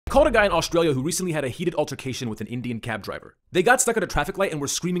Called a guy in Australia who recently had a heated altercation with an Indian cab driver. They got stuck at a traffic light and were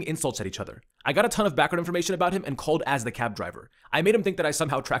screaming insults at each other. I got a ton of background information about him and called as the cab driver. I made him think that I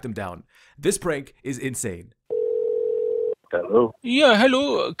somehow tracked him down. This prank is insane. Hello. Yeah,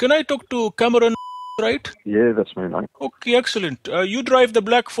 hello. Can I talk to Cameron, right? Yeah, that's me, mate. Okay, excellent. You drive the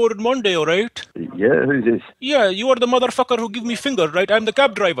black Ford Mondeo, right? Yeah, who's this? Yeah, you are the motherfucker who give me finger, right? I'm the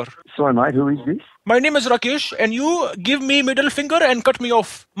cab driver. Sorry, mate, who is this? My name is Rakesh, and you give me middle finger and cut me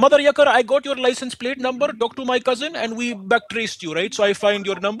off. Mother yucker, I got your license plate number, talked to my cousin, and we backtraced you, right? So I find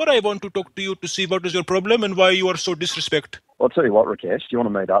your number. I want to talk to you to see what is your problem and why you are so disrespect. I'll tell you what, Rakesh, do you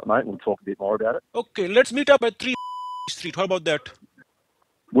want to meet up, mate? We'll talk a bit more about it. Okay, let's meet up at 3 Street. How about that?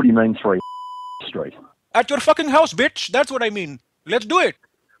 What do you mean 3 Street? At your fucking house, bitch. That's what I mean. Let's do it.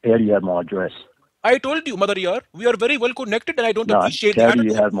 How do you have my address? I told you, mother yar, we are very well connected and I don't appreciate how do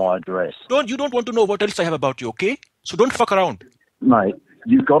you have my address? You don't want to know what else I have about you, okay? So don't fuck around. Mate,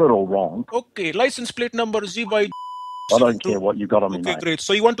 you've got it all wrong. Okay, license plate number ZY. I don't care what you got on me, okay, mate. Great.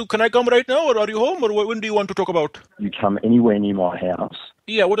 So can I come right now or are you home or when do you want to talk about? You come anywhere near my house.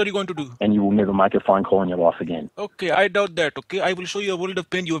 Yeah, what are you going to do? And you will never make a phone call in your life again. Okay, I doubt that, okay? I will show you a world of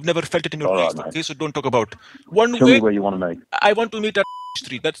pain you have never felt it in your life, Right, okay? So don't talk about. Tell me where you want to meet. I want to meet at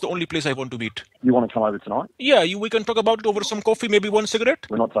Street. That's the only place I want to meet. You want to come over tonight? Yeah, we can talk about it over some coffee, maybe one cigarette.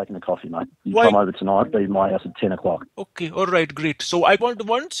 We're not taking a coffee, mate. You Why? come over tonight, be in my house at 10 o'clock. Okay, all right, great. So I want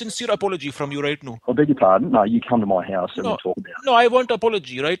one sincere apology from you right now. I beg your pardon? No, you come to my house and we'll talk about it. No, I want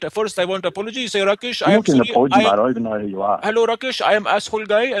apology, right? First, I want apology. Say, Rakesh, I'm I am not getting an sorry. apology, mate. I don't even know who you are. Hello, Rakesh. I am asshole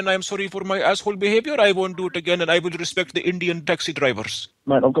guy and I am sorry for my asshole behavior. I won't do it again and I will respect the Indian taxi drivers.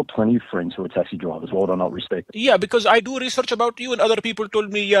 Mate, I've got plenty of friends who are taxi drivers. Why would I not respect them? Yeah, because I do research about you and other people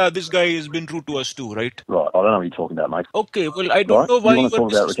told me, yeah, this guy has been rude to us too, right? Right, I don't know what you're talking about, mate. Okay, well, I don't know why you want to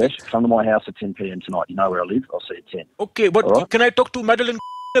talk about disrespect- Rakesh? Come to my house at 10 p.m. tonight. You know where I live. I'll see you at 10. Okay, but All right? can I talk to Madeline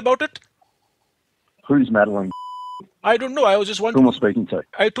about it? Who's Madeline? I don't know. I was just Who am wondering. I speaking to?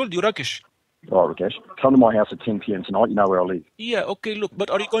 I told you, Rakesh. Right, Rakesh. Come to my house at 10 p.m. tonight. You know where I live. Yeah, okay, look, but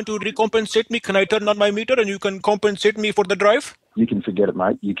are you going to recompensate me? Can I turn on my meter and you can compensate me for the drive? You can forget it,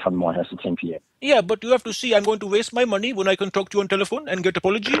 mate. You come to my house at 10 p.m. Yeah, but you have to see I'm going to waste my money when I can talk to you on telephone and get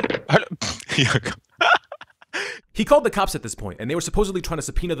apology. He called the cops at this point, and they were supposedly trying to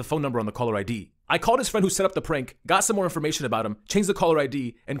subpoena the phone number on the caller ID. I called his friend who set up the prank, got some more information about him, changed the caller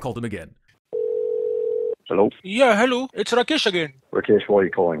ID, and called him again. Hello? Yeah, hello. It's Rakesh again. Rakesh, why are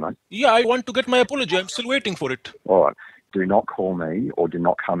you calling, mate? Yeah, I want to get my apology. I'm still waiting for it. All right. Do not call me or do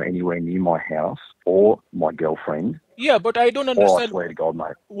not come anywhere near my house or my girlfriend. Yeah, but I don't Or I understand. swear to God,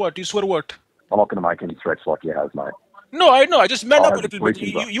 mate. What? You swear what? I'm not going to make any threats like you have, mate. No, I know. I just man I up a have little a bit.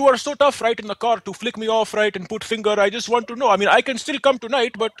 briefing, bro. You are so tough, right, in the car to flick me off, right, and put finger. I just want to know. I mean, I can still come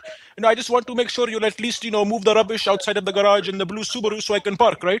tonight, but I just want to make sure you'll at least move the rubbish outside of the garage in the blue Subaru so I can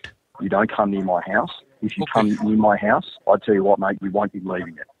park, right? You don't come near my house. If you Okay. come near my house, I tell you what, mate, we won't be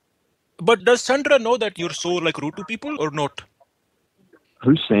leaving it. But does Sandra know that you're so rude to people or not?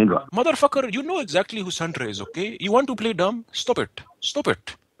 Who's Sandra? Motherfucker, you know exactly who Sandra is, okay? You want to play dumb? Stop it. Stop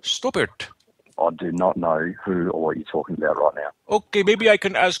it. Stop it. I do not know who or what you're talking about right now. Okay, maybe I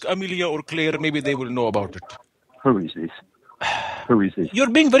can ask Amelia or Claire. Maybe they will know about it. Who is this? Who is this? You're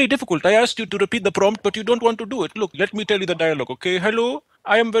being very difficult. I asked you to repeat the prompt, but you don't want to do it. Look, let me tell you the dialogue, okay? Hello,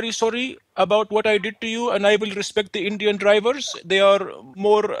 I am very sorry about what I did to you, and I will respect the Indian drivers. They are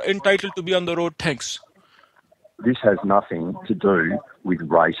more entitled to be on the road. Thanks. This has nothing to do with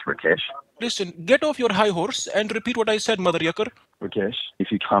race, Rakesh. Listen, get off your high horse and repeat what I said, Mother Yucker. Rakesh,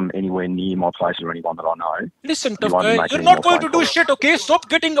 if you come anywhere near my place or anyone that I know, Listen, You tough won't guy, make you're any not more going to phone do calls. shit, okay? Stop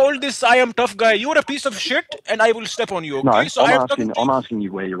getting all this I am tough guy. You're a piece of shit, and I will step on you, okay? no, So I am talking to you. I'm asking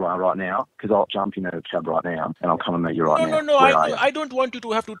you where you are right now, because I'll jump in a cab right now and I'll come and meet you right now. No, Where are you? I don't want you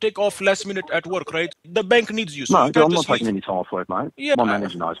to have to take off last minute at work, right? The bank needs you, so No, you can't I'm not just taking leave. any time off work, mate. Yeah, My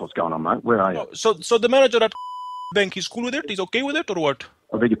manager knows what's going on, mate. Where are you? No, so the manager at bank, he's cool with it? He's okay with it, or what?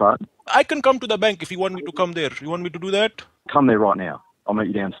 I beg your pardon? I can come to the bank if you want me to come there. You want me to do that? Come there right now. I'll meet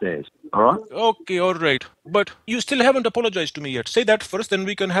you downstairs. All right? Okay, all right. But you still haven't apologized to me yet. Say that first, then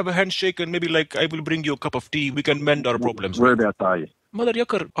we can have a handshake and maybe I will bring you a cup of tea. We can mend our problems. Whereabouts are you? Mother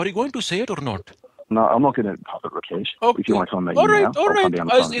Yucker, are you going to say it or not? No, I'm not going to puppet Rakesh. Okay. If you want to come and meet All me right, now, all I'll come right. down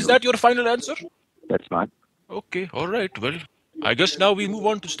the front Is door. that your final answer? Yes, mate. Okay, all right. Well, I guess now we move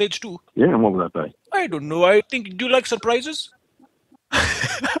on to stage 2. Yeah, and what will that be? I don't know. I think, do you like surprises?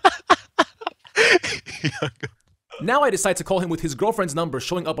 Now I decide to call him with his girlfriend's number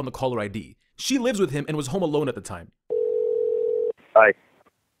showing up on the caller ID. She lives with him and was home alone at the time. Hey,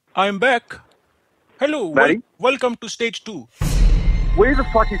 I'm back. Hello. Maddie? Welcome to stage 2. where the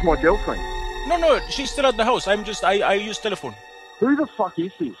fuck is my girlfriend? No, she's still at the house. I use telephone. Who the fuck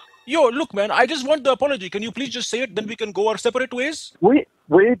is this? Yo, look, man, I just want the apology. Can you please just say it? Then we can go our separate ways. Where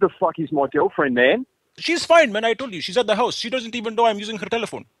the fuck is my girlfriend, man? She's fine, man. I told you. She's at the house. She doesn't even know I'm using her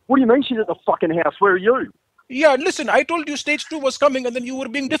telephone. What do you mean she's at the fucking house? Where are you? Yeah, listen, I told you stage 2 was coming and then you were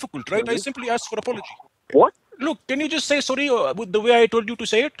being difficult, right? I simply asked for apology. What? Look, can you just say sorry with the way I told you to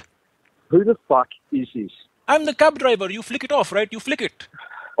say it? Who the fuck is this? I'm the cab driver. You flick it off, right? You flick it.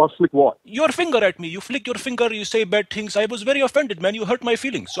 I flick what? Your finger at me. You flick your finger. You say bad things. I was very offended, man. You hurt my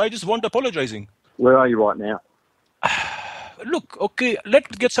feelings. So I just want apologizing. Where are you right now? Look, okay,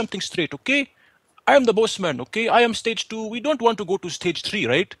 let's get something straight, okay? I am the boss man, okay? I am stage 2. We don't want to go to stage 3,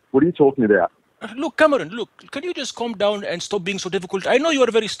 right? What are you talking about? Look, Cameron, look, can you just calm down and stop being so difficult? I know you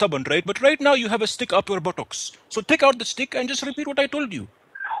are very stubborn, right? But right now you have a stick up your buttocks. So take out the stick and just repeat what I told you.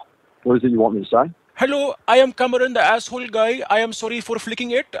 What is it you want me to say? Hello, I am Cameron, the asshole guy. I am sorry for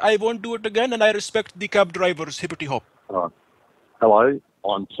flicking it. I won't do it again, and I respect the cab driver's hippity hop. Hello,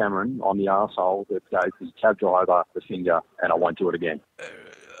 I'm Cameron. I'm the asshole that gave the cab driver the finger, and I won't do it again.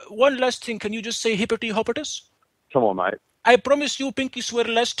 One last thing, can you just say hippity hoppitus? Come on, mate. I promise you, pinky swear,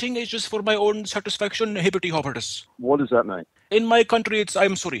 last thing is just for my own satisfaction, hippity hoppitus. What does that mean? In my country, it's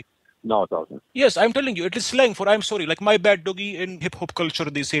I'm sorry. No, it doesn't. Yes, I'm telling you, it is slang for I'm sorry. Like my bad doggy in hip hop culture,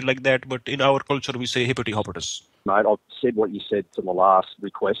 they say like that, but in our culture, we say hippity hoppitus. Mate, I've said what you said to the last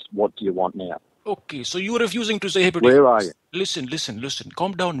request. What do you want now? Okay, so you're refusing to say hippity. Where are you? Listen.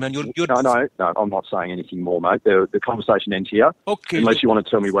 Calm down, man. You're No, I'm not saying anything more, mate. The conversation ends here. Okay. Unless you want to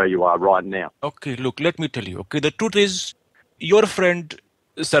tell me where you are right now. Okay, look, let me tell you. Okay, the truth is, your friend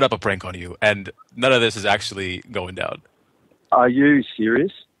Set up a prank on you, and none of this is actually going down. Are you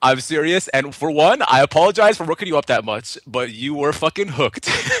serious? I'm serious, and for one, I apologize for working you up that much, but you were fucking hooked.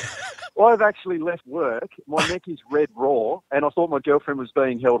 Well, I've actually left work. My neck is red raw, and I thought my girlfriend was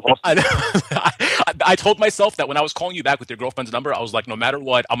being held hostage. I told myself that when I was calling you back with your girlfriend's number, I was like, no matter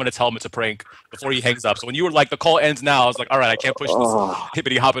what, I'm going to tell him it's a prank before he hangs up. So when you were like, the call ends now, I was like, all right, I can't push this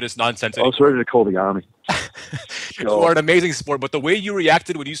hippity-hoppity nonsense I anymore. was ready to call the army. You are an amazing sport, but the way you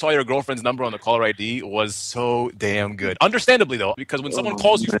reacted when you saw your girlfriend's number on the caller ID was so damn good. Understandably, though, because when someone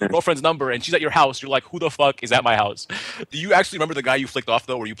calls you from your girlfriend's number and she's at your house, you're like, who the fuck is at my house? Do you actually remember the guy you flicked off,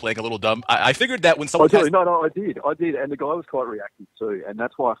 though? Were you playing a little dumb? I figured that when someone I did, and the guy was quite reactive too, and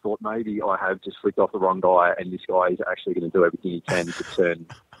that's why I thought maybe I have just flicked off the wrong guy, and this guy is actually going to do everything he can to turn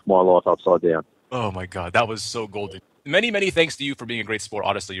my life upside down. Oh my god, that was so golden. Many thanks to you for being a great sport.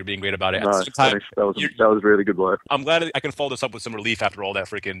 Honestly, you're being great about it. No, thanks. That was really good work. I'm glad I can follow this up with some relief after all that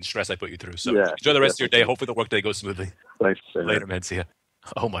freaking stress I put you through. So yeah, enjoy the rest of your day. Hopefully the workday goes smoothly. Thanks. Later, man. See ya.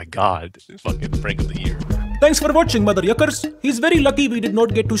 Oh my god, fucking prank of the year. Thanks for watching, mother yuckers. He's very lucky we did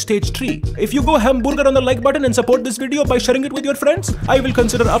not get to stage 3. If you go hamburger on the like button and support this video by sharing it with your friends, I will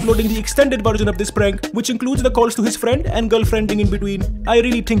consider uploading the extended version of this prank, which includes the calls to his friend and girlfriending in between. I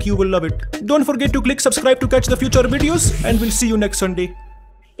really think you will love it. Don't forget to click subscribe to catch the future videos, and we'll see you next Sunday.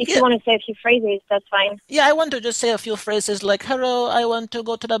 If you want to say a few phrases, that's fine. Yeah, I want to just say a few phrases like, hello, I want to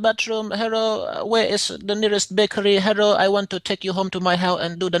go to the bathroom. Hello, where is the nearest bakery? Hello, I want to take you home to my house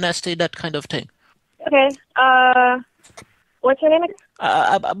and do the nasty, that kind of thing. Okay. What's your name again?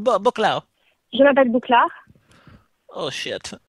 Bouclard. Je m'appelle Bouclard. Oh, shit.